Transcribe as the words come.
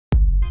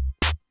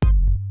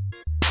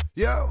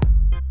Yo,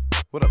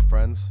 what up,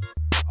 friends?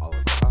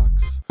 Oliver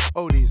Cox.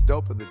 Odie's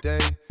dope of the day.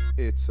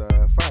 It's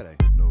Friday,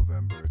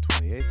 November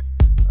 28th.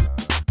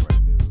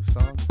 Brand new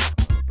song,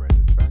 brand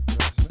new track that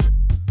I submitted.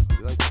 Hope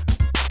you like it.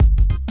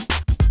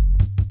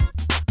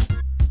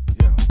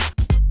 Yo.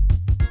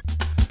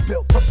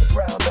 Built from the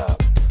ground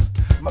up,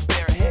 my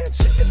bare hand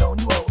shaking on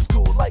you old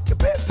school like a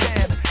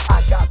bedpan.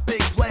 I got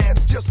big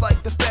plans, just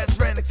like the feds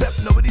ran,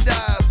 except nobody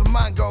dies when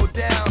mine go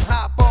down.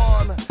 Hop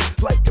on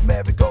like a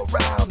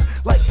merry-go-round,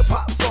 like a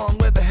pop song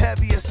with a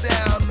heavier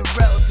sound. And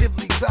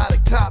relatively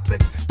exotic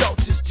topics, don't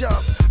just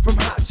jump from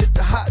hot shit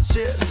to hot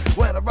shit.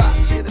 When I rock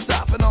shit, it's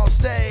hopping on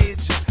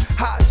stage.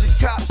 Hot chicks,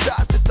 cop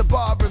shots at the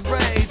bar and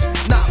rage.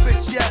 Not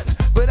rich yet,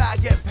 but I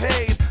get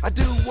paid. I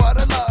do what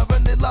I love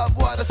and they love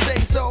what I say.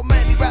 So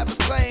many rappers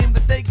claim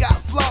that they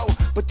got flow,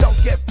 but don't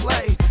get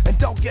play and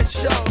don't get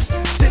shows.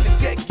 Cynics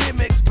get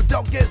gimmicks, but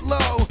don't get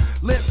low.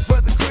 Lips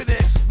for the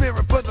critics,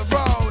 spirit for the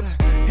road.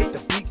 Hit the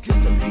beat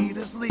cause the beat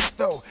is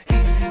lethal.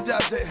 Easy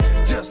does it,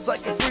 just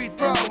like a free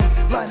throw.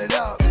 Line it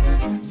up,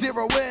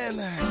 zero in.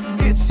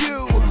 It's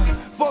you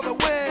for the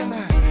win.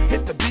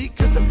 Hit the beat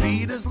cause the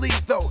beat is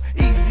lethal.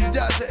 Easy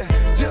does it,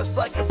 just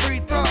like a free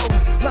throw.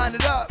 Line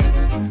it up,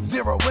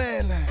 zero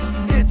in.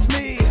 It's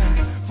me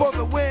for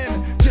the win.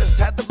 Just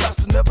had the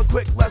blessing of a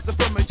quick lesson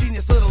from a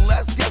genius, little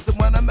less guessing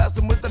when I'm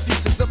messing with the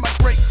features of my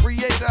great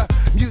creator.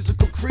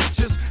 Musical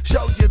creatures,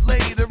 show you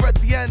later at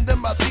the end of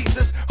my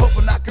thesis.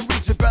 Hoping I can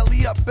reach your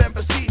belly up and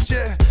beseech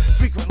you.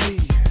 Frequently,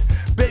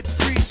 baby,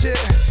 preach it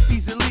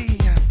easily.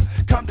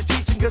 Come to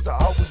teaching cause I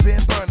always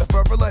been burning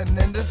for learning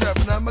and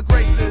deserving of my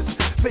graces.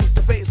 Face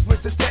to face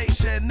with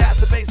temptation,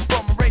 that's the base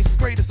from a race's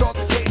greatest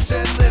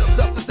altercation. Little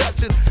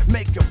self-deception,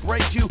 make or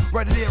break you,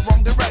 right in the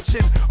wrong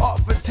direction.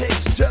 Often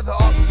takes you to the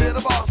opposite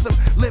of awesome.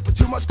 Live with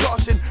too much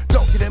caution,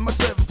 don't get in much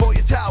living before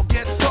your towel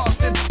gets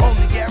tossed in.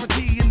 Only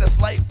guarantee in this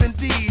life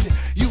indeed,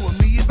 you and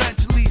me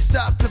eventually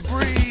stop to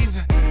breathe.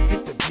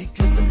 Hit the beat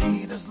cause the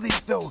beat is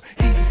lethal.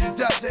 Easy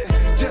does it,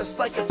 just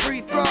like a free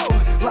throw.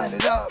 Line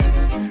it up,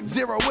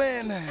 zero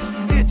in.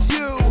 It's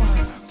you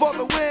for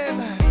the win.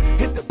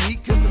 Hit the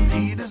beat cause the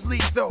beat is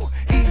lethal.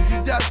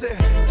 Easy does it,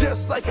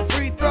 just like a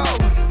free throw.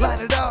 Line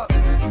it up,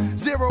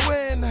 zero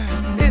in.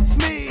 It's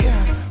me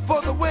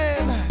for the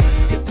win.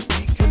 Hit the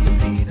beat cause the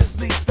beat is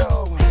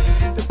lethal.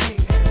 Hit the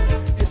beat,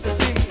 hit the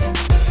beat,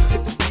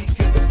 hit the beat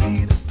cause the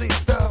beat is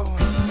lethal.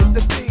 Hit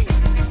the beat,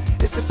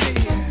 hit the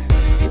beat,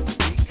 hit the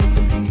beat cause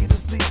the beat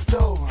is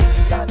lethal.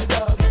 Line it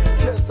up,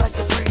 just like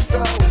a free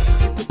throw.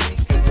 Hit the beat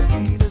cause the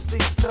beat is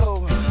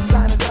lethal.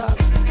 Line it up,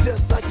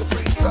 just like a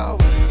free throw.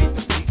 Hit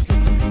the beat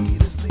cause the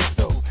beat is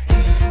lethal.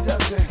 Easy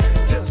does it,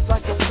 just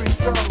like a free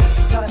throw.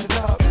 Line it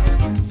up,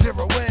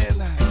 zero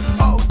in.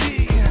 OD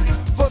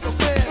for the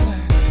win.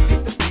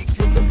 Hit the beat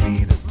cause the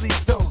beat is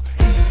lethal.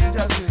 Easy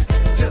does it,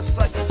 just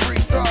like a free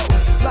throw.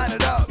 Line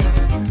it up,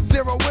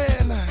 zero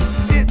in.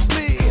 It's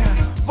me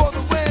for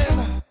the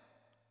win.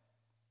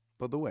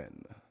 For the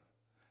win.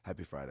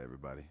 Happy Friday,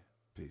 everybody.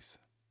 Peace.